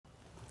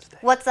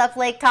What's up,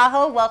 Lake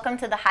Tahoe? Welcome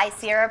to the High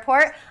Sierra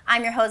Report.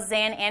 I'm your host,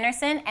 Zan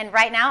Anderson, and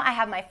right now I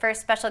have my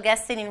first special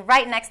guest sitting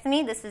right next to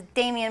me. This is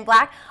Damian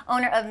Black,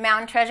 owner of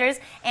Mountain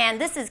Treasures,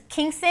 and this is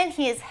Kingston.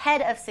 He is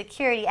head of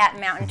security at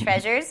Mountain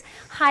Treasures.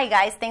 Hi,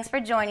 guys. Thanks for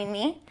joining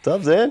me. What's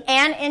up, Zan?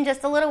 And in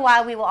just a little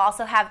while, we will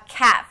also have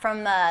Kat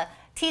from the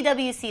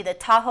TWC, the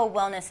Tahoe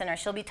Wellness Center.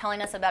 She'll be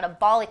telling us about a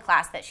Bali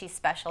class that she's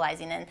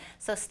specializing in.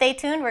 So stay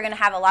tuned. We're going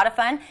to have a lot of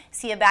fun.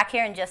 See you back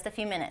here in just a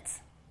few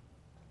minutes.